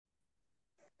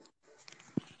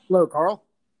Hello, Carl.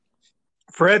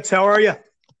 Fritz, how are you?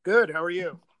 Good. How are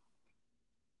you?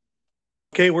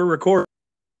 Okay, we're recording.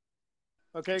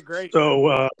 Okay, great.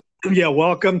 So,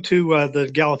 welcome to the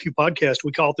Gallifew podcast.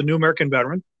 We call it the New American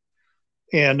Veteran,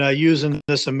 and using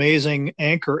this amazing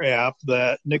Anchor app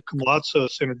that Nick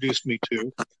Kolatzos introduced me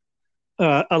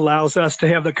to allows us to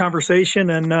have the conversation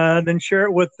and then share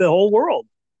it with the whole world.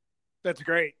 That's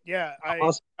great. Yeah, I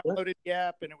Awesome. downloaded the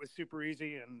app and it was super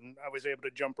easy, and I was able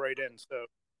to jump right in. So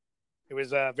it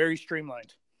was very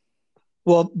streamlined.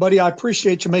 Well, buddy, I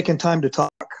appreciate you making time to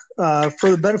talk.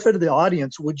 For the benefit of the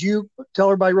audience, would you tell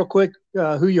everybody real quick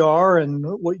who you are and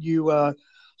what you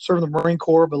serve in the Marine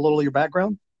Corps, but a little of your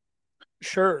background?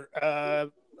 Sure.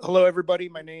 Hello, everybody.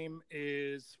 My name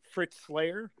is Fritz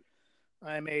Slayer.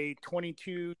 I'm a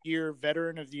 22-year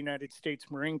veteran of the United States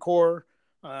Marine Corps.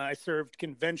 I served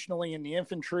conventionally in the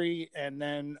infantry, and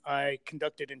then I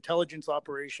conducted intelligence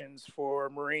operations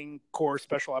for Marine Corps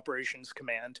Special Operations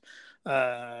Command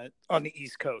on the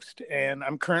East Coast. And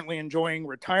I'm currently enjoying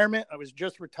retirement. I was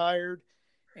just retired,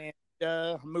 and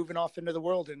I'm moving off into the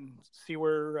world and see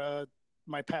where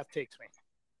my path takes me.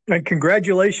 And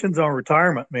congratulations on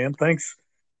retirement, man. Thanks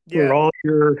Yeah. for all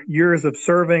your years of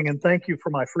serving, and thank you for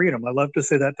my freedom. I love to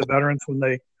say that to veterans when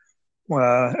they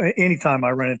anytime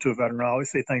I run into a veteran, I always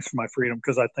say thanks for my freedom,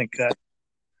 because I think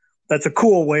that's a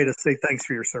cool way to say thanks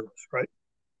for your service, right?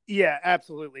 Yeah,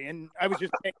 absolutely. And I was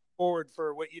just paying forward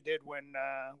for what you did when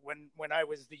I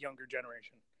was the younger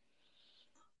generation.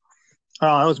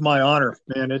 Oh, that was my honor,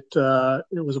 man. It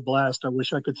was a blast. I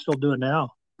wish I could still do it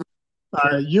now.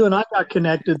 Sure. You and I got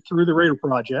connected through the Raider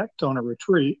Project on a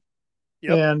retreat.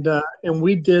 Yep. And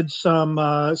we did some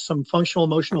functional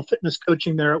emotional fitness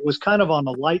coaching there. It was kind of on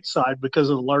the light side because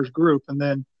of the large group, and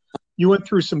then you went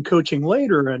through some coaching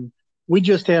later, and we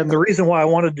just had. And the reason why I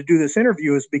wanted to do this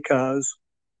interview is because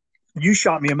you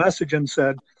shot me a message and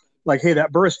said, like, hey,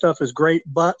 that Burris stuff is great,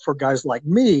 but for guys like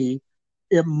me,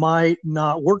 it might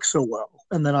not work so well.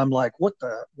 And then I'm like, what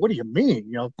do you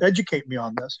mean? Educate me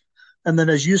on this. And then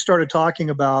as you started talking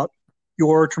about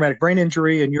your traumatic brain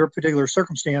injury and your particular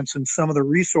circumstance and some of the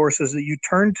resources that you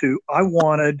turned to, I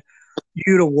wanted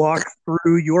you to walk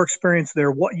through your experience there,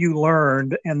 what you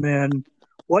learned, and then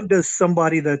what does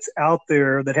somebody that's out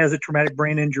there that has a traumatic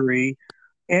brain injury,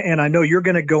 and I know you're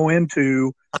going to go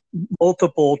into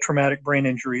multiple traumatic brain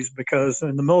injuries because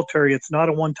in the military, it's not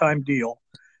a one-time deal.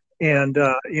 And,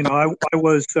 I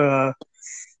was,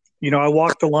 I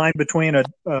walked the line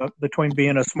between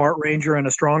being a smart ranger and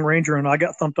a strong ranger, and I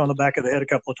got thumped on the back of the head a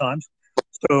couple of times.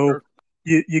 So Sure.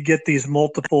 you get these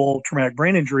multiple traumatic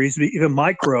brain injuries, even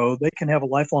micro, they can have a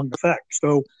lifelong effect.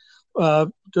 So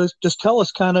just tell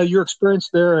us kind of your experience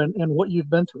there and what you've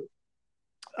been through.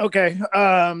 Okay.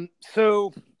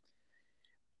 So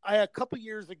a couple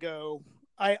years ago,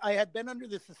 I had been under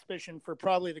the suspicion for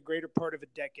probably the greater part of a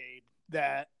decade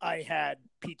that I had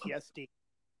PTSD.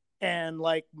 And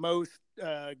like most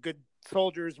good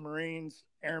soldiers, Marines,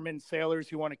 airmen, sailors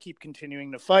who want to keep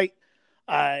continuing to fight,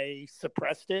 I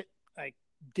suppressed it. I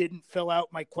didn't fill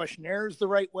out my questionnaires the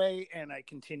right way, and I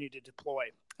continued to deploy.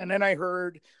 And then I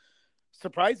heard,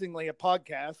 surprisingly, a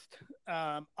podcast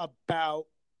about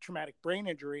traumatic brain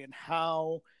injury and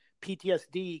how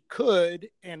PTSD could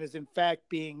and is in fact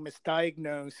being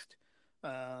misdiagnosed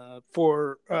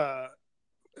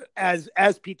as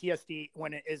PTSD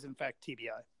when it is in fact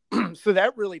TBI. So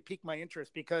that really piqued my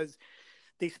interest because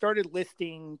they started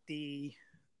listing the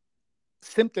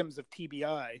symptoms of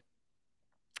TBI,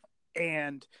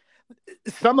 and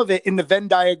some of it in the Venn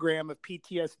diagram of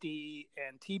PTSD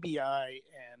and TBI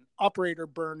and operator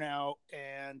burnout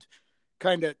and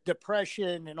kind of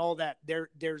depression and all that.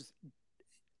 There's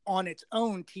on its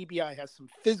own, TBI has some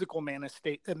physical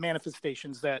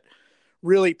manifestations that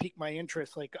really piqued my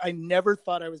interest. Like I never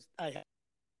thought I had,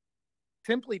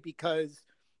 simply because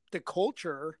the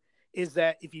culture is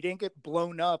that if you didn't get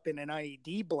blown up in an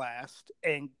IED blast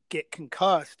and get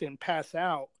concussed and pass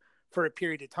out for a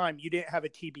period of time, you didn't have a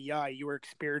TBI, you were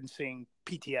experiencing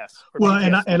PTS. Well,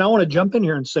 and I want to jump in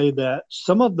here and say that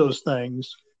some of those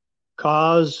things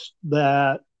cause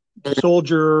that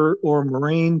soldier or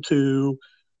Marine to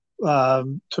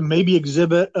maybe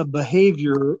exhibit a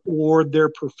behavior or their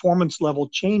performance level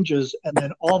changes, and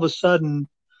then all of a sudden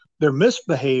they're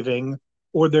misbehaving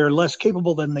or they're less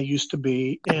capable than they used to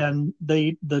be, and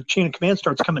the chain of command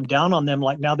starts coming down on them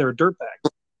like now they're a dirtbag.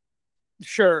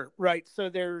 Sure, right. So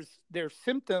there's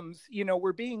symptoms.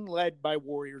 We're being led by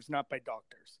warriors, not by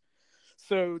doctors.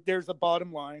 So there's a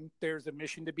bottom line. There's a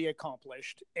mission to be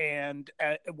accomplished, and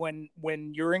when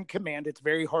you're in command, it's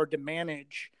very hard to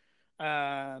manage.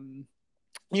 A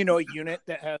unit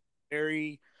that has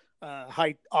very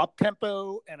high op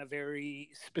tempo and a very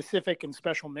specific and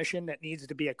special mission that needs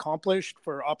to be accomplished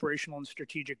for operational and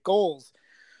strategic goals.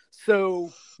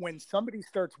 So when somebody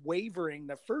starts wavering,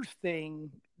 the first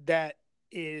thing that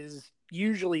is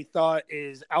usually thought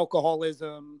is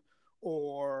alcoholism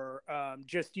or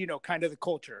just, kind of the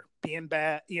culture, being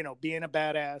bad, being a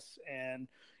badass and,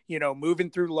 moving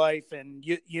through life. And,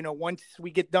 once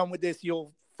we get done with this,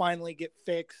 you'll finally get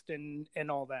fixed and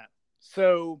all that.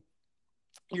 So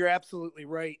you're absolutely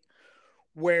right.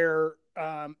 Where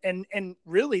and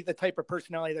really the type of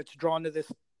personality that's drawn to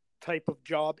this type of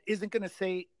job isn't going to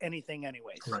say anything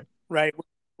anyways. Right.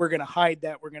 We're going to hide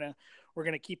that. We're going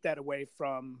to keep that away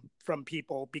from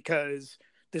people, because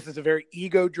this is a very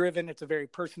ego driven, it's a very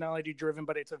personality driven,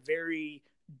 but it's a very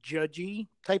judgy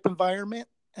type environment.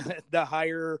 The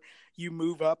higher you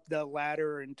move up the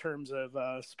ladder in terms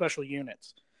of special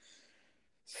units.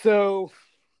 So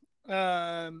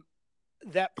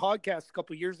that podcast a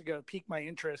couple of years ago piqued my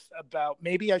interest about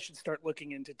maybe I should start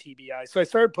looking into TBI. So I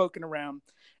started poking around,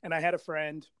 and I had a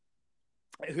friend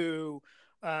who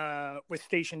was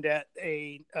stationed at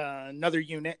another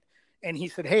unit, and he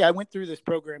said, "Hey, I went through this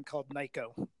program called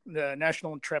NICO, the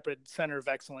National Intrepid Center of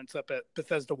Excellence up at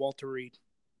Bethesda Walter Reed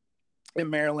in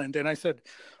Maryland." And I said,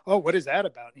 "Oh, what is that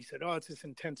about?" And he said, "Oh, it's this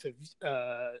intensive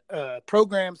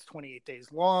programs, 28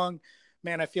 days long.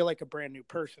 Man, I feel like a brand new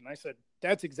person." I said,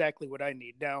 "That's exactly what I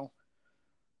need." Now,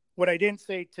 what I didn't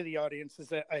say to the audience is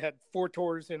that I had 4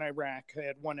 tours in Iraq. I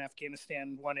had 1 in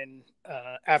Afghanistan, 1 in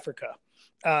Africa.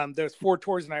 There's 4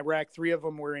 tours in Iraq. 3 of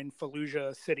them were in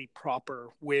Fallujah city proper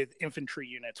with infantry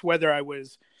units. Whether I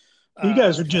was you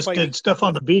guys just did stuff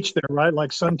on the beach there, right?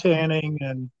 Like sun tanning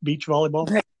and beach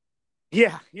volleyball.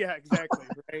 Yeah, exactly.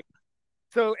 Right.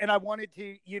 So, and I wanted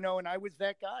to, and I was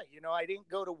that guy, I didn't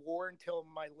go to war until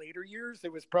my later years.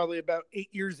 It was probably about 8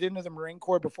 years into the Marine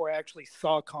Corps before I actually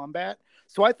saw combat.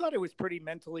 So I thought it was pretty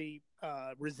mentally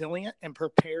resilient and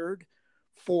prepared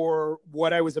for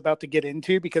what I was about to get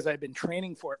into, because I'd been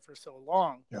training for it for so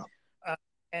long. Yeah.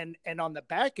 And on the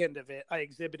back end of it, I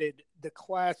exhibited the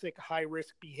classic high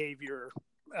risk behavior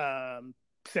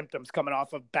symptoms coming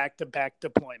off of back-to-back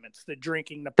deployments, the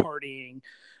drinking, the partying.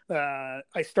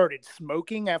 I started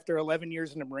smoking after 11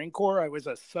 years in the Marine Corps. I was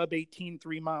a sub-18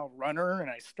 3-mile runner, and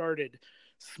I started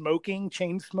smoking,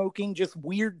 chain smoking, just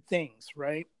weird things,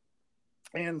 right?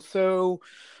 And so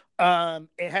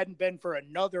it hadn't been for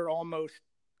another almost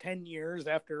 10 years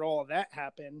after all of that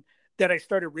happened that I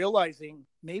started realizing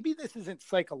maybe this isn't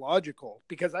psychological,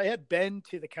 because I had been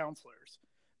to the counselors.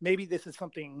 Maybe this is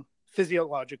something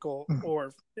physiological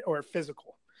or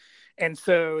physical. And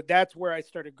so that's where I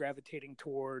started gravitating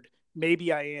toward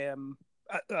maybe I am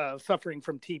suffering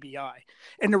from TBI.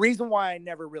 And the reason why I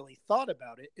never really thought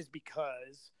about it is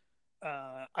because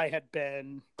I had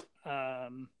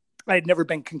never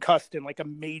been concussed in like a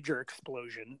major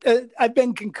explosion. I've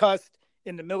been concussed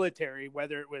in the military,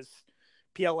 whether it was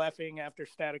PLFing after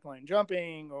static line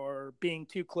jumping, or being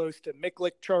too close to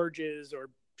MICLIC charges, or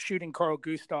shooting Carl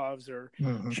Gustavs, or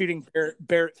shooting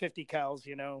Barrett 50 cals.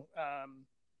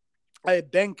 I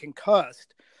had been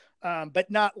concussed, but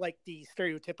not like the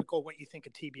stereotypical what you think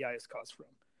a TBI is caused from.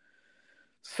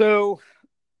 So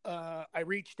I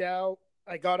reached out.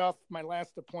 I got off my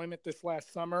last deployment this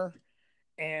last summer,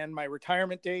 and my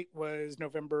retirement date was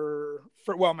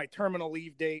my terminal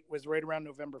leave date was right around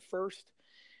November 1st.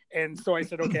 And so I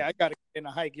said, okay, I got to get in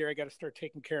a high gear. I got to start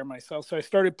taking care of myself. So I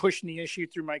started pushing the issue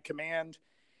through my command,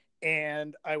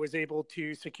 and I was able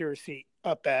to secure a seat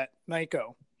up at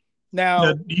NICO.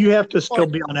 Now, do you have to still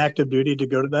be on active duty to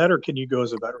go to that, or can you go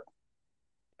as a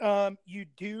veteran? You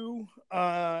do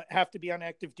have to be on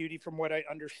active duty, from what I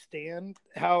understand,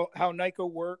 how NICO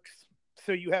works.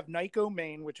 So you have NICO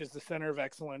Maine, which is the Center of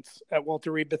Excellence at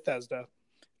Walter Reed Bethesda.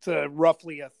 It's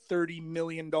roughly a $30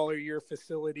 million a year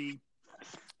facility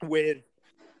with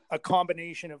a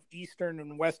combination of Eastern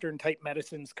and Western type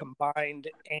medicines combined,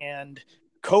 and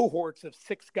cohorts of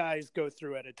 6 guys go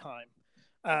through at a time.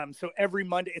 So every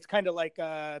Monday, it's kind of like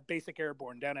Basic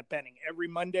Airborne down at Benning. Every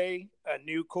Monday, a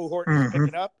new cohort is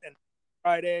picking up, and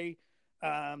Friday,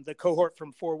 the cohort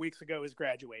from 4 weeks ago is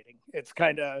graduating. It's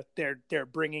kind of they're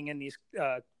bringing in these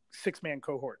 6-man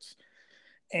cohorts,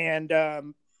 and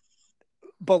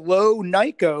below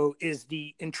NICO is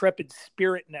the Intrepid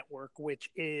Spirit Network,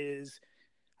 which is,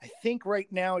 I think right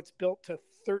now it's built to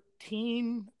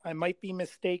 13. I might be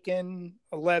mistaken.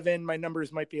 11. My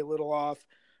numbers might be a little off.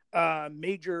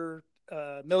 Major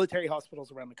military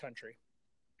hospitals around the country.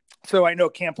 So I know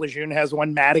Camp Lejeune has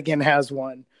one. Madigan has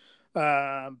one.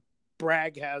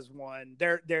 Bragg has one.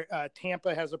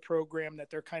 Tampa has a program that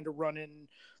they're kind of running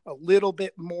a little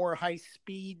bit more high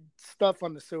speed stuff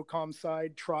on the SOCOM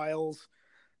side, trials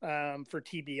for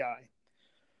TBI.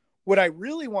 What I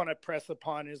really want to press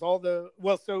upon is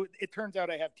so it turns out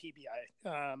I have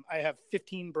TBI. I have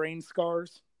 15 brain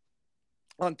scars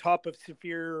on top of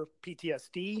severe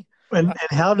PTSD. And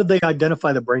how did they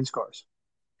identify the brain scars?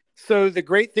 So the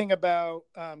great thing about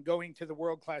going to the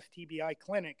world-class TBI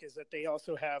clinic is that they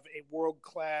also have a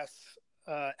world-class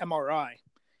MRI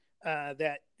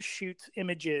that shoots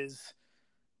images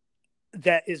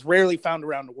that is rarely found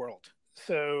around the world.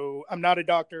 So I'm not a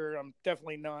doctor. I'm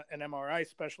definitely not an MRI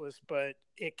specialist, but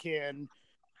it can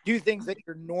do things that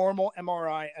your normal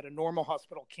MRI at a normal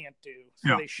hospital can't do.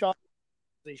 So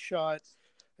they shot,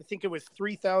 I think it was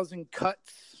 3,000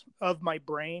 cuts of my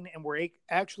brain, and we're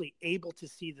actually able to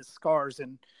see the scars.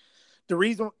 And the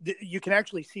reason you can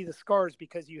actually see the scars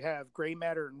because you have gray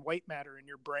matter and white matter in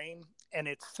your brain, and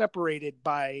it's separated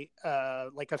by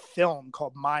like a film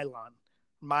called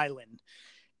myelin.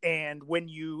 And when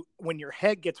your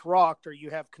head gets rocked or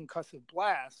you have concussive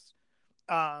blasts,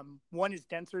 one is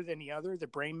denser than the other, the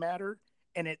brain matter,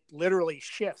 and it literally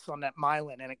shifts on that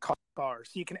myelin and it causes scars.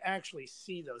 So you can actually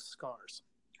see those scars.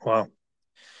 Wow.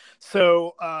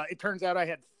 So it turns out I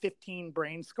had 15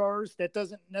 brain scars. That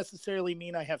doesn't necessarily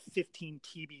mean I have 15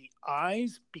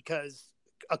 TBIs because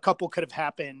a couple could have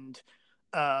happened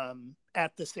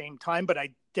at the same time, but I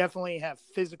definitely have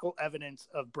physical evidence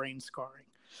of brain scarring.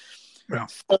 Yeah.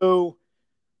 So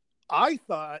I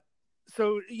thought,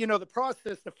 the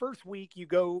process, the first week you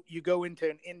go into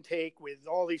an intake with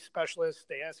all these specialists,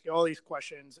 they ask you all these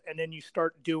questions, and then you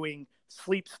start doing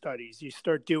sleep studies. You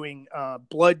start doing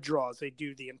blood draws. They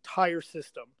do the entire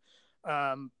system,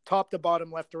 top to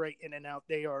bottom, left to right, in and out.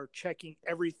 They are checking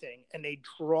everything, and they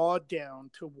draw down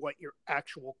to what your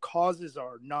actual causes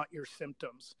are, not your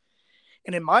symptoms.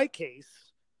 And in my case,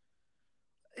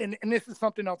 and this is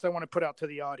something else I want to put out to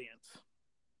the audience.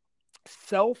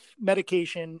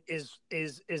 Self-medication is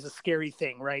a scary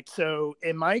thing, right? So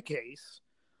in my case,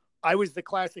 I was the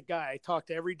classic guy. I talked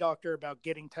to every doctor about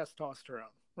getting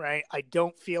testosterone, right? I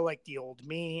don't feel like the old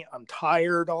me. I'm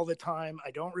tired all the time.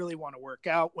 I don't really want to work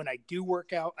out. When I do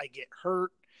work out, I get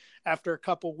hurt after a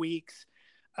couple weeks.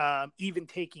 Even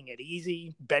taking it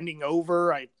easy, bending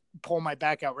over, I pull my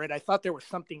back out, right? I thought there was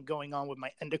something going on with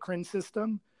my endocrine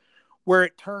system, where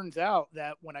it turns out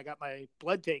that when I got my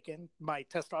blood taken, my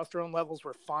testosterone levels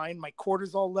were fine. My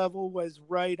cortisol level was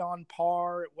right on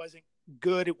par. It wasn't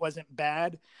good. It wasn't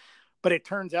bad. But it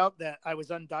turns out that I was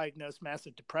undiagnosed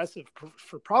massive depressive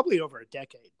for probably over a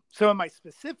decade. So in my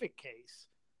specific case,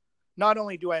 not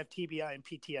only do I have TBI and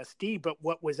PTSD, but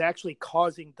what was actually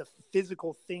causing the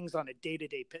physical things on a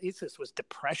day-to-day basis was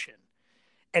depression.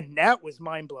 And that was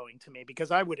mind-blowing to me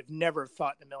because I would have never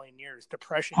thought in a million years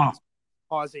depression is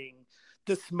causing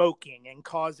the smoking and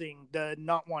causing the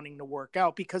not wanting to work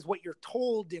out. Because what you're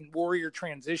told in Warrior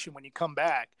Transition when you come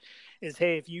back is,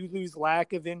 hey, if you lose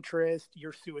lack of interest,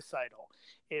 you're suicidal.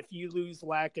 If you lose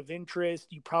lack of interest,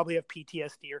 you probably have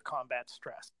PTSD or combat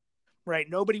stress, right?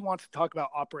 Nobody wants to talk about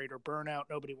operator burnout.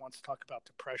 Nobody wants to talk about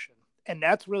depression. And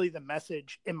that's really the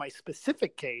message in my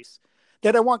specific case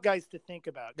that I want guys to think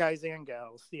about, guys and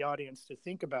gals, the audience to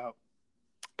think about,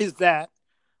 is that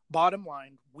bottom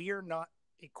line, we are not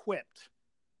equipped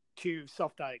to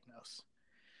self-diagnose.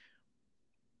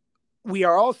 We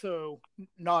are also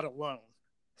not alone.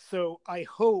 So I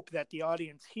hope that the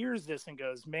audience hears this and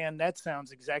goes, man, that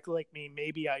sounds exactly like me.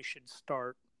 Maybe I should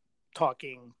start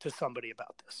talking to somebody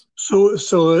about this.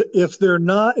 So if they're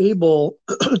not able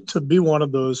to be one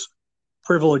of those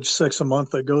privileged 6 a month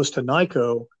that goes to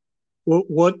NICO,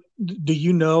 what do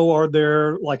you know? Are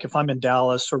there, like if I'm in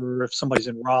Dallas or if somebody's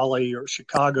in Raleigh or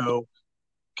Chicago,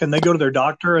 can they go to their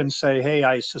doctor and say, hey,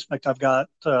 I suspect I've got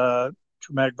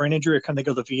traumatic brain injury, or can they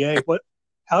go to the VA?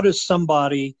 How does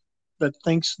somebody that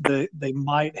thinks that they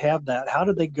might have that, how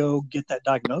do they go get that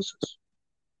diagnosis?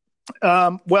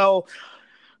 Well,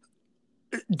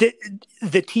 the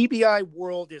TBI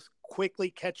world is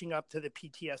quickly catching up to the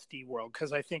PTSD world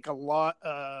because I think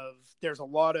there's a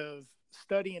lot of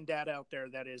study and data out there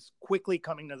that is quickly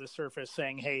coming to the surface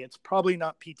saying, hey, it's probably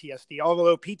not PTSD,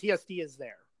 although PTSD is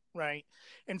there, right?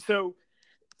 And so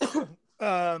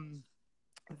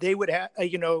they would have,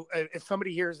 if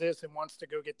somebody hears this and wants to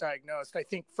go get diagnosed, I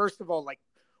think, first of all, like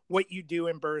what you do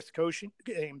in Burris coaching,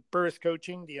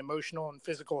 the emotional and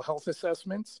physical health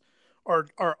assessments are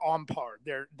on par.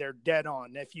 They're dead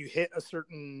on. If you hit a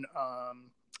certain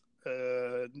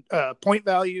point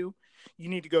value, you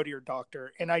need to go to your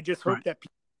doctor. And I just hope that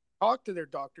people talk to their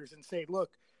doctors and say,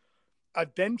 look,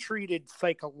 I've been treated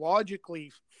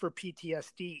psychologically for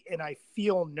PTSD, and I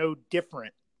feel no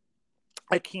different.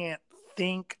 I can't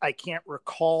think, I can't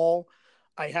recall.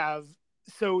 I have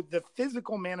so the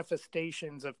physical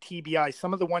manifestations of TBI,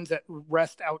 some of the ones that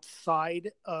rest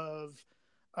outside of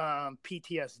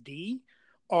PTSD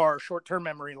are short-term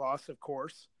memory loss, of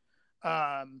course,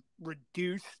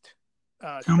 reduced.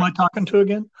 Who am I talking to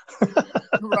again?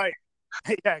 Right.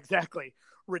 Yeah, exactly.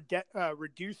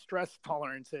 Reduced stress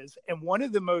tolerances. And one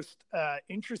of the most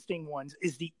interesting ones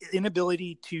is the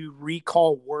inability to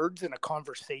recall words in a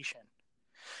conversation.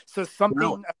 So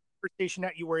something, a conversation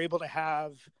that you were able to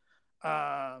have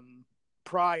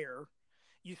prior,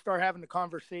 you start having the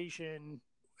conversation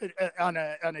on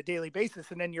a daily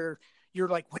basis, and then you're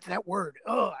like, what's that word?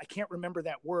 Oh, I can't remember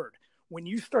that word. When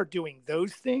you start doing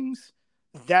those things,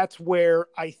 that's where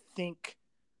I think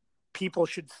people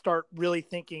should start really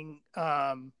thinking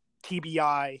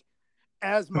TBI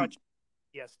as much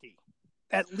PTSD,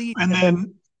 at least.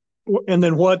 And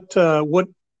then what?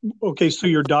 Okay, so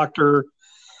your doctor.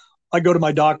 I go to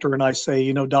my doctor and I say,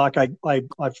 you know, doc, I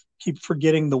keep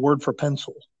forgetting the word for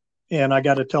pencil, and I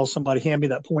got to tell somebody, hand me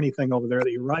that pointy thing over there that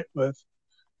you write with.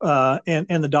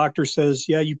 And the doctor says,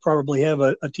 yeah, you probably have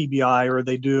a TBI, or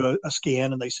they do a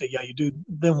scan and they say, yeah, you do.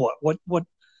 Then what?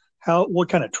 What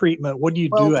kind of treatment? What do you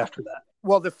do after that?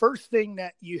 Well, the first thing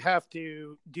that you have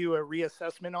to do a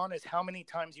reassessment on is how many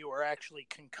times you are actually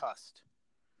concussed,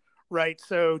 right?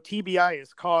 So TBI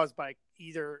is caused by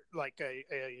either like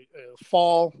a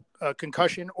fall, a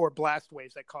concussion, or blast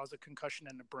waves that cause a concussion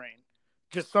in the brain.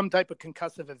 Just some type of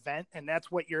concussive event, and that's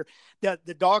what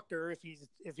the doctor, if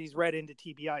he's read into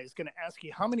TBI, is going to ask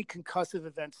you, how many concussive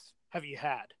events have you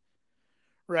had,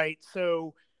 right?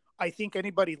 So I think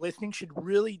anybody listening should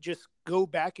really just go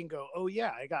back and go, oh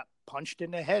yeah, I got punched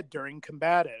in the head during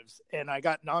combatives, and I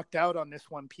got knocked out on this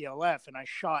one PLF, and I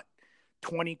shot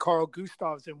 20 Carl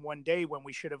Gustavs in one day when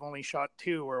we should have only shot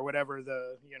 2, or whatever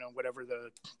the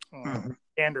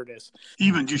standard is.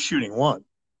 Even just shooting one.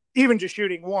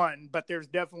 But there's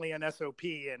definitely an SOP,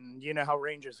 and you know how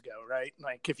ranges go, right?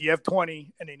 Like if you have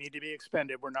 20 and they need to be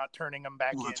expended, we're not turning them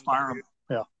back in. Let's fire them.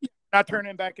 Yeah. Not turning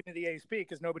them back into the ASP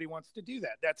because nobody wants to do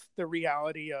that. That's the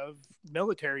reality of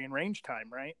military and range time,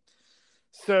 right?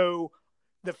 So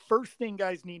the first thing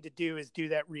guys need to do is do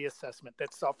that reassessment,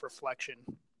 that self-reflection.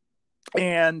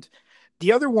 And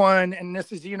the other one, and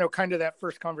this is, kind of that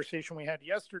first conversation we had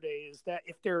yesterday, is that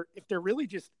if they're really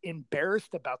just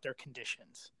embarrassed about their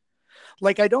conditions,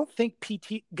 like I don't think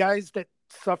guys that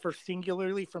suffer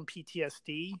singularly from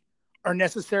PTSD are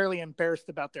necessarily embarrassed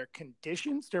about their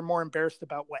conditions. They're more embarrassed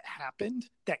about what happened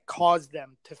that caused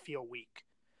them to feel weak.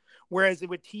 Whereas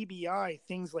with TBI,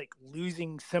 things like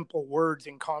losing simple words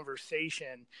in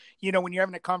conversation, when you're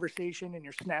having a conversation and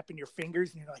you're snapping your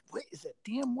fingers and you're like, what is that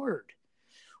damn word?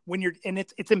 And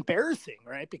it's embarrassing,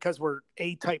 right? Because we're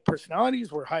A-type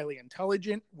personalities, we're highly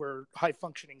intelligent, we're high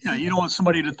functioning. Yeah, you don't want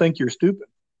somebody to think you're stupid.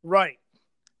 Right.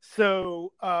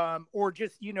 So, or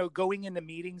just, going into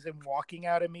meetings and walking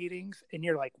out of meetings and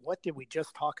you're like, what did we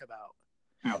just talk about?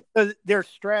 Yeah. There's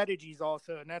strategies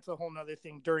also, and that's a whole nother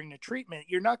thing during the treatment.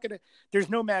 There's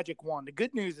no magic wand. The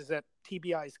good news is that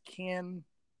TBIs can,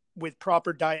 with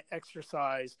proper diet,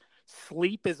 exercise,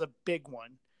 sleep is a big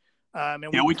one.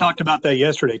 We talked about that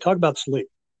yesterday. Talk about sleep.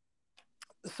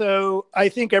 So I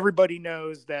think everybody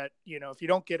knows that, if you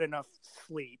don't get enough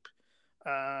sleep,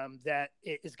 that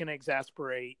it is going to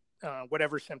exacerbate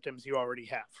whatever symptoms you already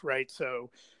have, right?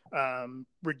 So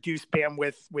reduce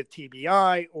bandwidth with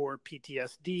TBI or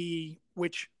PTSD,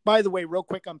 which, by the way, real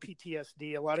quick on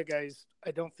PTSD, a lot of guys,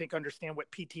 I don't think, understand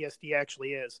what PTSD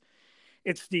actually is.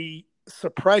 It's the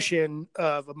suppression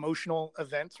of emotional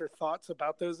events or thoughts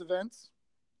about those events.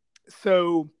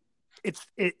 So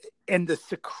and the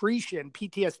secretion,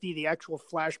 PTSD, the actual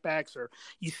flashbacks, or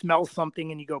you smell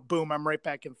something and you go, boom, I'm right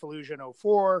back in Fallujah in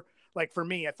 04. Like for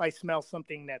me, if I smell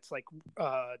something that's like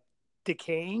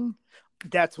decaying,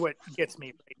 that's what gets me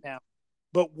right now.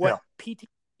 But what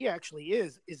PTSD actually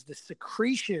is the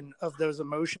secretion of those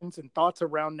emotions and thoughts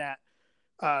around that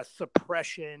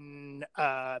suppression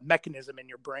mechanism in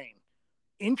your brain.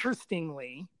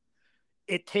 Interestingly,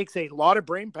 it takes a lot of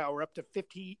brain power, up to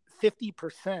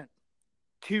 50%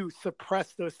 to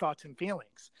suppress those thoughts and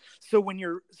feelings. So when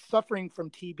you're suffering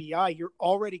from TBI, you're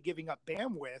already giving up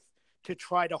bandwidth to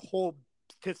try to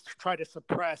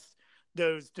suppress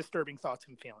those disturbing thoughts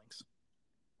and feelings.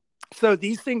 So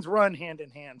these things run hand in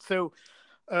hand. So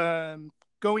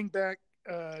going back.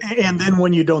 And then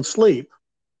when you don't sleep,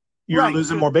 you're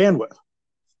losing more bandwidth.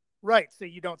 Right. So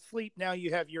you don't sleep. Now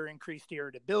you have your increased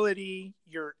irritability,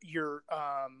 your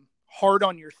hard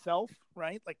on yourself,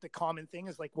 right? Like the common thing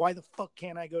is like, why the fuck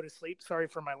can't I go to sleep? Sorry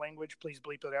for my language. Please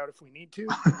bleep it out if we need to.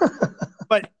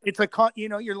 But it's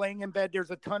you're laying in bed.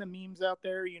 There's a ton of memes out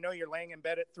there. You're laying in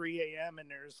bed at 3 a.m. and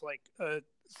there's like a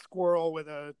squirrel with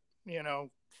a,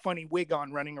 funny wig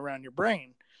on running around your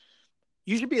brain.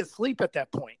 You should be asleep at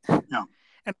that point. Yeah.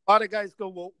 And a lot of guys go,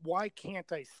 well, why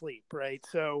can't I sleep? Right.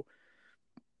 So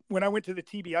when I went to the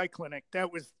TBI clinic,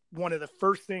 that was one of the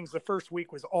first things. The first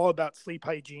week was all about sleep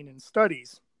hygiene and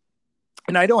studies.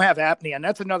 And I don't have apnea. And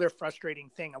that's another frustrating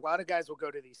thing. A lot of guys will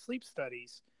go to these sleep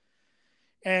studies,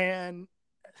 and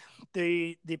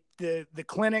the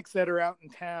clinics that are out in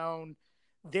town,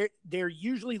 they're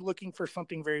usually looking for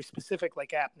something very specific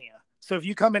like apnea. So if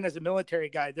you come in as a military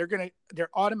guy, they're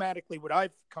automatically, what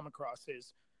I've come across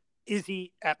is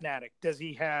he apneic? Does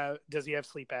he have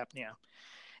sleep apnea?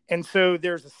 And so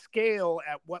there's a scale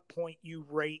at what point you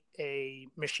rate a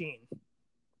machine.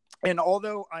 And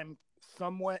although I'm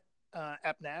somewhat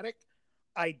apneic,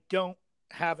 I don't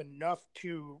have enough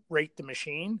to rate the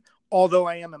machine. Although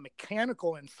I am a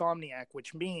mechanical insomniac,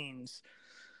 which means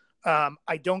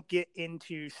I don't get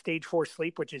into stage 4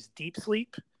 sleep, which is deep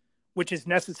sleep, which is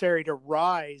necessary to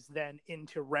rise then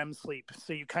into REM sleep.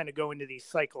 So you kind of go into these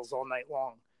cycles all night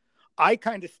long. I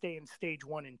kind of stay in stage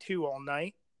 1 and 2 all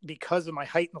night because of my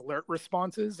heightened alert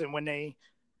responses. And when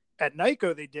at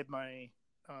NICO, they did my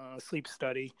sleep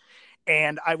study,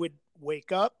 and I would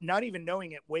wake up, not even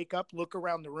knowing it, wake up, look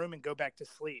around the room and go back to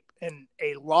sleep. And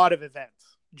a lot of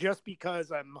events, just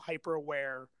because I'm hyper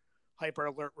aware, hyper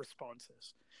alert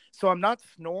responses. So I'm not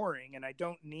snoring, and I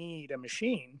don't need a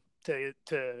machine to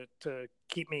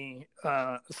keep me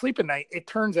asleep at night. It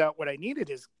turns out what I needed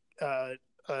is a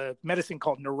medicine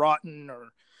called Neurontin, or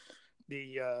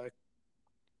the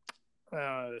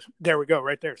there we go,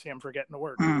 right there. See, I'm forgetting the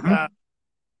word. Mm-hmm.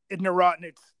 Neurontin.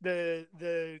 It's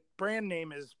the brand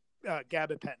name is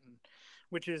gabapentin,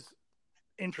 which is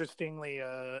interestingly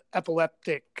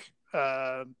epileptic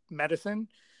medicine.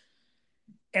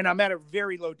 And I'm at a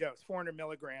very low dose, 400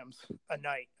 milligrams a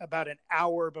night. About an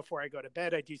hour before I go to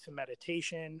bed, I do some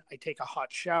meditation. I take a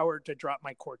hot shower to drop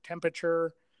my core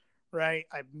temperature, right?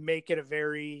 I make it a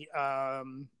very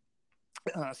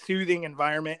soothing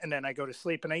environment, and then I go to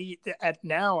sleep. And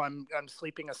I'm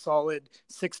sleeping a solid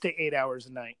 6 to 8 hours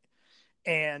a night.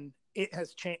 And it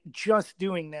has changed. Just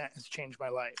doing that has changed my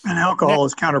life. And alcohol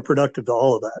is counterproductive to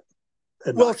all of that.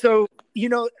 Well, so,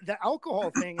 the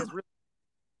alcohol thing is really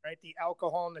right. The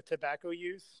alcohol and the tobacco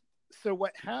use. So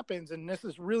what happens, and this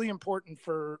is really important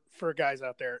for guys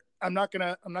out there. I'm not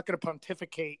gonna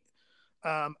pontificate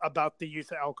about the use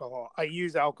of alcohol. I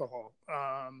use alcohol,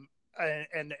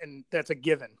 and that's a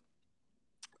given.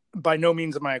 By no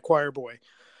means am I a choir boy.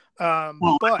 But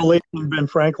I believe in Ben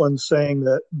Franklin saying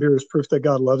that beer is proof that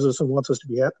God loves us and wants us to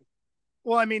be happy.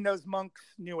 Well, I mean, those monks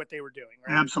knew what they were doing,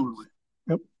 right? Absolutely.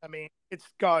 Yep. I mean, it's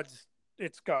God's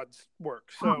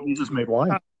work. So he just made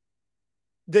wine.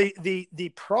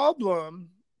 The problem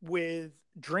with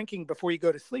drinking before you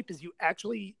go to sleep is you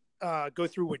actually go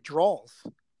through withdrawals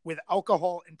with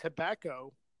alcohol and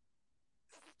tobacco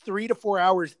 3 to 4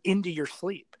 hours into your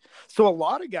sleep. So a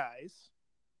lot of guys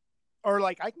are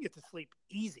like, I can get to sleep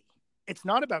easy. It's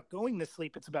not about going to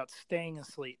sleep. It's about staying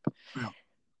asleep. Yeah.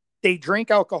 They drink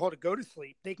alcohol to go to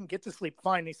sleep. They can get to sleep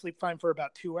fine. They sleep fine for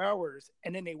about 2 hours.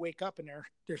 And then they wake up and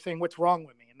they're saying, what's wrong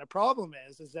with me? And the problem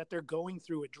is that they're going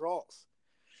through withdrawals.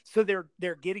 So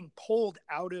they're getting pulled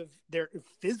out of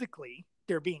physically,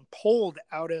 they're being pulled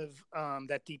out of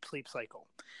that deep sleep cycle.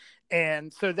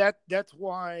 And so that's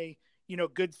why,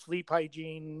 good sleep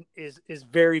hygiene is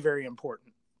very, very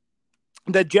important.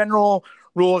 The general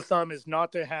rule of thumb is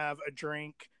not to have a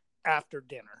drink after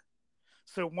dinner.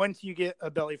 So once you get a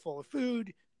belly full of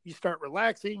food, you start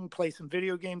relaxing, play some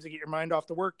video games to get your mind off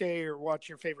the workday, or watch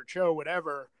your favorite show,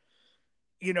 whatever,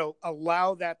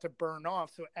 allow that to burn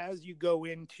off. So as you go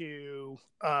into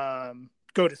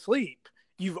go to sleep,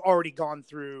 you've already gone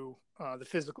through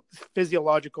the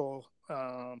physiological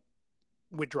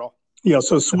withdrawal. Yeah,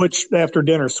 so switch after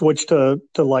dinner, switch to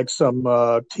like some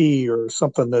tea or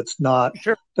something that's not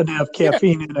doesn't have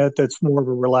caffeine in it, that's more of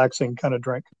a relaxing kind of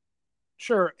drink.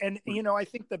 Sure. And I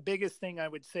think the biggest thing I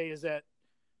would say is that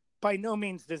by no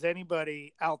means does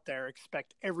anybody out there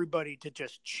expect everybody to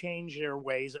just change their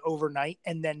ways overnight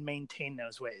and then maintain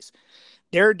those ways.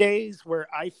 There are days where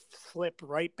I slip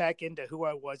right back into who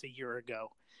I was a year ago.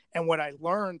 And what I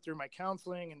learned through my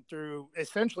counseling and through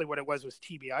essentially what it was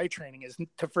TBI training is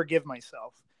to forgive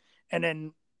myself and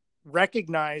then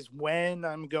recognize when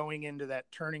I'm going into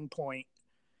that turning point,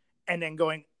 and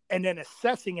then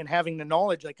assessing and having the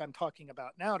knowledge like I'm talking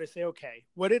about now to say, okay,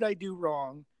 what did I do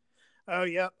wrong? Oh,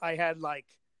 yeah, I had like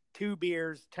 2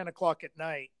 beers, 10 o'clock at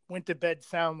night, went to bed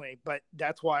soundly, but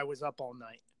that's why I was up all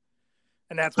night.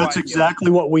 And that's why exactly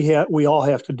what we all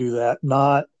have to do that.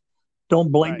 Not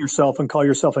don't blame yourself and call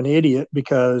yourself an idiot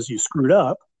because you screwed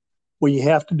up. What you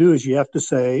have to do is you have to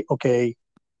say, okay,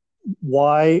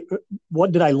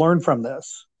 what did I learn from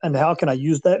this? And how can I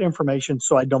use that information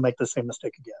so I don't make the same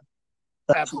mistake again?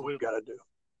 That's absolutely what we've got to do.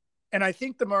 And I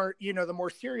think the more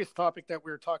serious topic that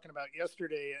we were talking about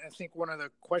yesterday, I think one of the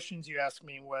questions you asked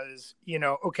me was,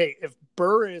 okay, if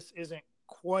Burris isn't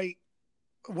quite,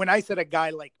 when I said a guy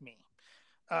like me,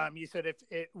 you said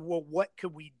what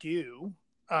could we do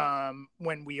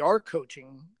when we are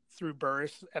coaching through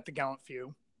Burris at the Gallant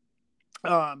Few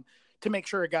to make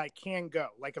sure a guy can go?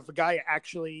 Like if a guy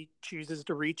actually chooses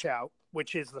to reach out,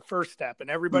 which is the first step, and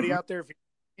everybody out there, if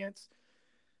you're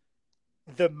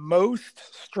the most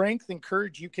strength and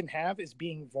courage you can have is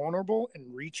being vulnerable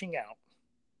and reaching out.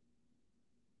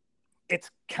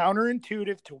 It's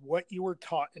counterintuitive to what you were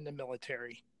taught in the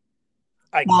military.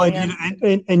 I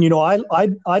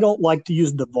don't like to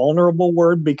use the vulnerable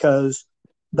word because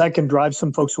that can drive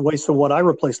some folks away. So what I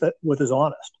replace that with is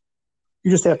honest. You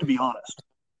just have to be honest.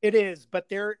 It is, but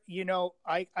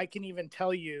I can even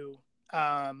tell you,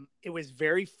 it was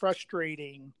very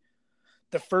frustrating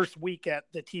the first week at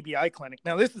the TBI clinic.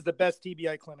 Now, this is the best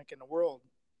TBI clinic in the world.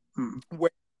 Where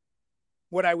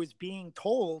what I was being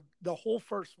told the whole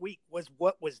first week was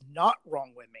what was not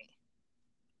wrong with me.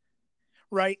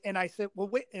 Right. And I said, well,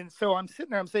 wait. And so I'm sitting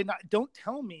there, I'm saying, don't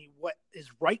tell me what is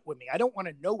right with me. I don't want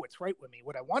to know what's right with me.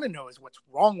 What I want to know is what's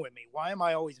wrong with me. Why am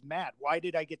I always mad? Why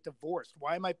did I get divorced?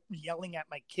 Why am I yelling at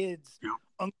my kids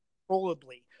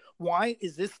uncontrollably? Why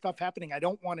is this stuff happening? I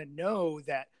don't want to know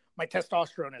that my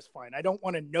testosterone is fine. I don't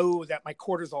want to know that my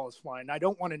cortisol is fine. I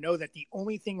don't want to know that the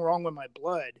only thing wrong with my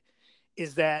blood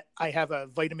is that I have a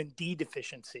vitamin D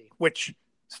deficiency, which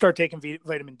start taking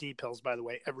vitamin D pills, by the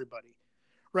way, everybody.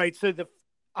 Right. So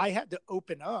I had to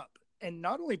open up and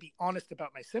not only be honest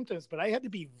about my symptoms, but I had to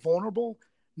be vulnerable,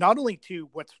 not only to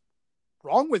what's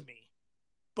wrong with me,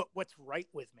 but what's right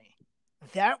with me.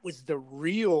 That was the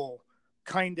real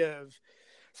kind of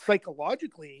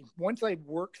psychologically, once I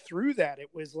worked through that, it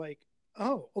was like,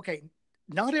 oh, okay,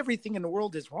 not everything in the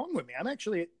world is wrong with me. I'm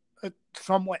actually a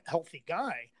somewhat healthy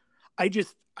guy.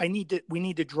 we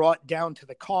need to draw it down to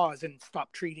the cause and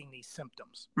stop treating these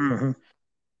symptoms.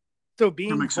 So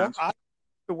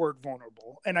the word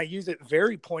vulnerable, and I use it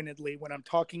very pointedly when I'm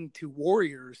talking to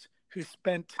warriors who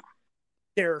spent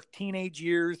their teenage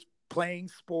years playing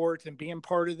sports and being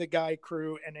part of the guy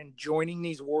crew and then joining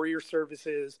these warrior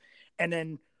services. And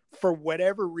then for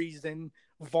whatever reason,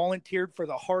 volunteered for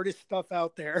the hardest stuff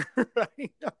out there.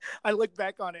 Right? I look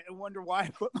back on it and wonder why I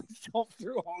put myself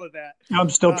through all of that. I'm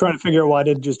still trying to figure out why I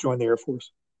didn't just join the Air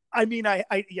Force. I mean,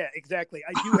 yeah, exactly.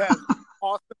 I do have an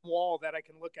awesome wall that I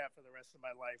can look at for the rest of my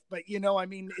life. But,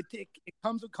 it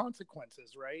comes with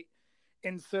consequences, right?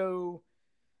 And so,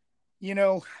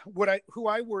 who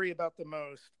I worry about the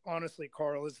most, honestly,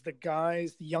 Carl, is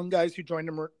the young guys who joined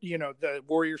the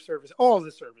warrior service, all of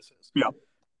the services. Yeah.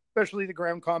 Especially the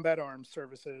ground combat arms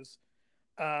services,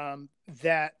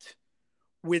 that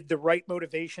with the right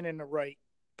motivation and the right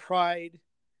pride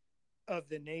of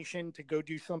the nation to go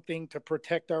do something to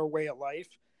protect our way of life,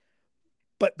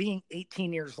 but being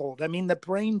 18 years old, I mean, the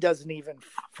brain doesn't even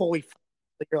fully,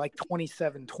 you're like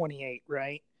 27, 28,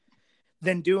 right?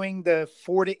 Then doing the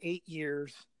 4 to 8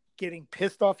 years, getting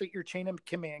pissed off at your chain of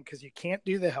command because you can't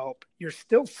do the help. You're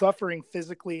still suffering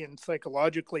physically and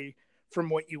psychologically from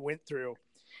what you went through.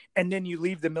 And then you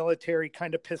leave the military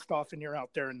kind of pissed off and you're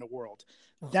out there in the world.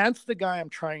 That's the guy I'm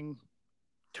trying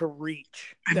to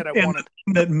reach. The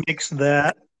thing that makes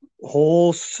that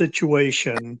whole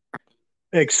situation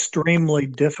extremely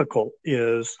difficult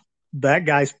is that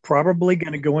guy's probably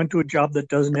going to go into a job that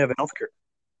doesn't have healthcare.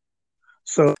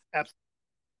 So absolutely.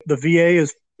 The VA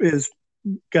is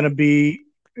going to be,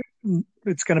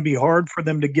 it's going to be hard for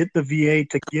them to get the VA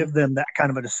to give them that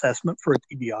kind of an assessment for a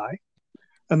TBI.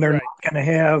 And they're not going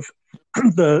to have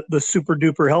the super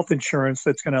duper health insurance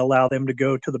that's going to allow them to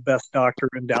go to the best doctor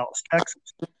in Dallas, Texas.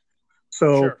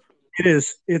 So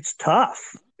it's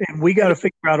tough. And we got to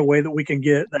figure out a way that we can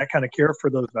get that kind of care for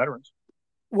those veterans.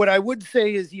 What I would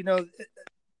say is,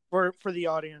 for the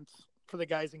audience, for the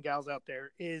guys and gals out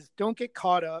there, is don't get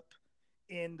caught up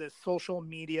in the social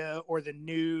media or the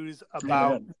news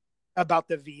about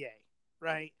the VA,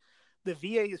 right? The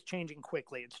VA is changing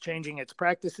quickly. It's changing its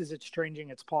practices. It's changing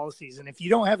its policies. And if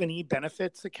you don't have an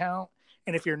e-benefits account,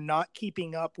 and if you're not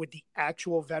keeping up with the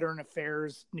actual Veteran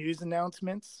Affairs news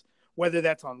announcements, whether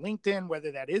that's on LinkedIn,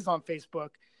 whether that is on Facebook,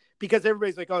 because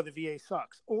everybody's like, oh, the VA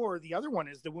sucks. Or the other one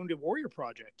is the Wounded Warrior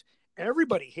Project.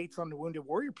 Everybody hates on the Wounded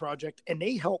Warrior Project, and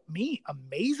they helped me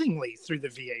amazingly through the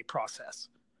VA process.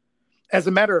 As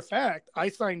a matter of fact, I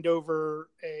signed over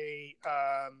a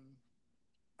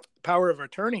power of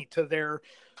attorney to their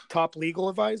top legal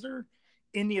advisor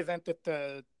in the event that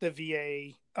the VA,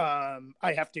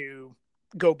 I have to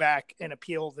go back and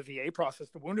appeal the VA process.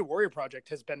 The Wounded Warrior Project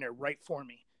has been there right for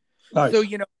me. Nice. So,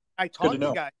 I talk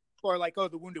to guys who are like, oh,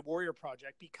 the Wounded Warrior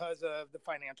Project, because of the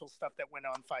financial stuff that went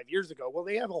on 5 years ago. Well,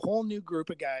 they have a whole new group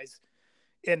of guys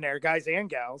in there, guys and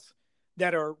gals,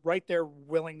 that are right there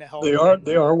willing to help.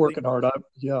 They are working hard. I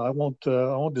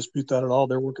won't dispute that at all.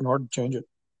 They're working hard to change it.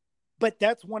 But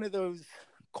that's one of those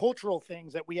cultural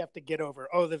things that we have to get over.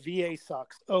 Oh, the VA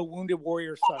sucks. Oh, Wounded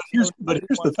Warrior sucks. Here's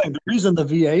the thing. The reason the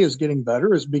VA is getting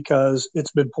better is because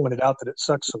it's been pointed out that it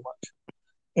sucks so much.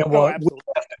 And what we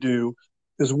have to do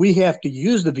is we have to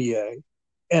use the VA.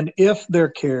 And if their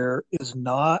care is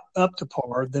not up to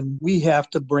par, then we have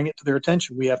to bring it to their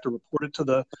attention. We have to report it to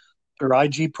their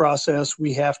IG process.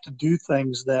 We have to do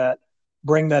things that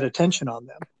bring that attention on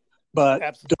them. But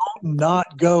don't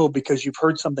not go because you've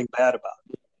heard something bad about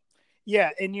it.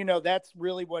 Yeah, and that's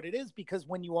really what it is, because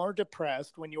when you are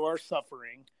depressed, when you are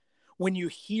suffering, when you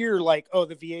hear like, oh,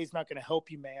 the VA is not going to help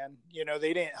you, man,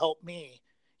 they didn't help me.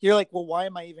 You're like, well, why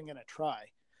am I even going to try?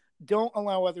 Don't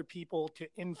allow other people to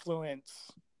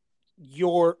influence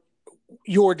your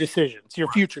decisions, your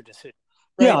future decisions.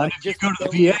 Right? Yeah, and if you go to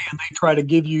the VA and they try to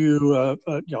give you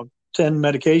 10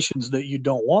 medications that you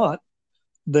don't want,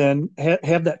 then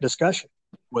have that discussion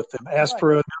with them. Ask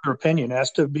for another opinion.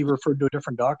 Ask to be referred to a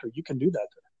different doctor. You can do that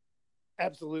there.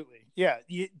 Absolutely. Yeah.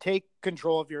 You take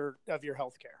control of your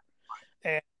health care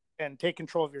and take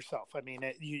control of yourself. I mean,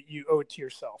 you owe it to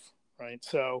yourself. Right.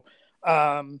 So,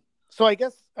 I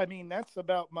guess,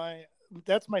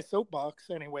 that's my soapbox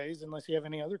anyways, unless you have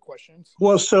any other questions.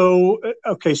 Well, so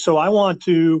I want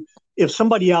to, if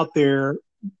somebody out there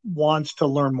wants to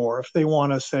learn more, if they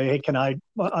want to say, hey, I'd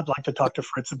like to talk to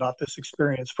Fritz about this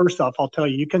experience. First off, I'll tell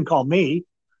you can call me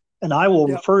and I will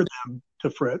refer them to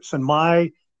Fritz. And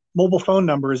my mobile phone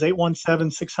number is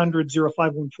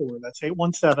 817-600-0514. That's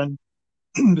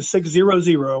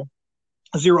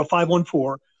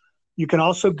 817-600-0514. You can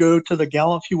also go to the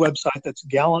Gallant Few website. That's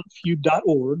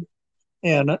gallantfew.org.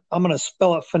 And I'm going to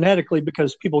spell it phonetically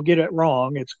because people get it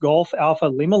wrong. It's Golf Alpha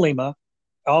Lima Lima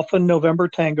Alpha November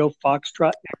Tango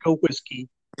Foxtrot Echo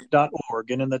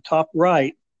Whiskey.org. And in the top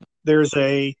right, there's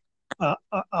I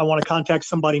want to contact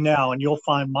somebody now, and you'll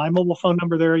find my mobile phone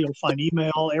number there. You'll find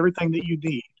email, everything that you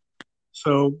need.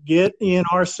 So get in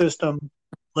our system.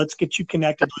 Let's get you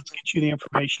connected. Let's get you the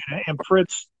information. And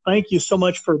Fritz, thank you so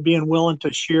much for being willing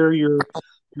to share your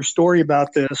story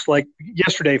about this, like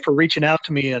yesterday, for reaching out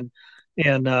to me and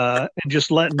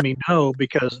just letting me know,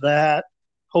 because that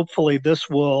hopefully this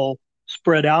will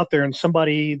spread out there, and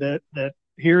somebody that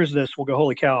hears this will go,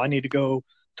 holy cow, I need to go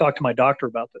talk to my doctor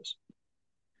about this.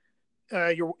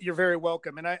 You're very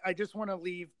welcome. And I just want to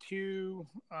leave two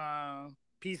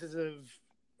pieces of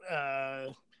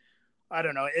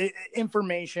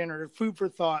information or food for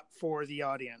thought for the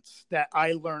audience that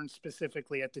I learned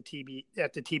specifically at the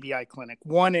TBI clinic.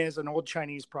 One is an old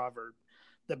Chinese proverb: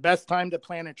 the best time to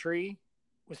plant a tree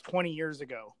was 20 years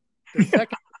ago. The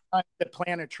second time to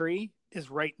plant a tree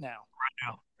is right now. Right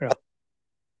now. Yeah.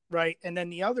 Right. And then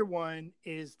the other one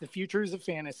is the future is a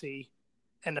fantasy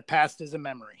and the past is a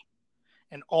memory.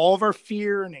 And all of our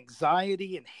fear and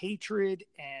anxiety and hatred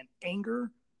and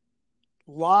anger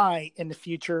lie in the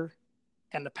future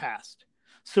and the past.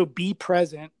 So be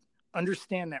present.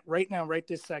 Understand that right now, right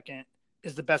this second,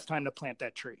 is the best time to plant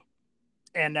that tree.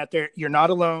 And that you're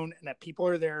not alone, and that people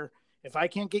are there. If I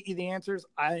can't get you the answers,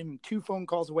 I'm 2 phone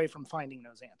calls away from finding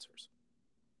those answers.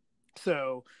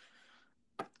 So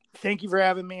thank you for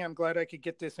having me. I'm glad I could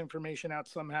get this information out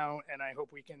somehow, and I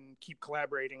hope we can keep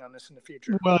collaborating on this in the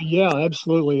future. Well, yeah,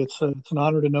 absolutely. It's an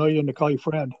honor to know you and to call you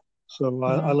friend. So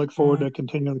I look forward to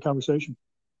continuing the conversation.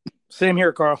 Same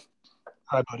here, Carl.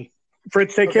 Hi, buddy.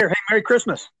 Fritz, take care. Hey, Merry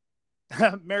Christmas.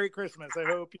 Merry Christmas. I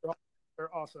hope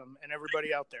you're awesome, and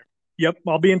everybody out there. Yep,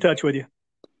 I'll be in touch with you.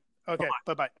 Okay,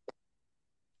 bye-bye.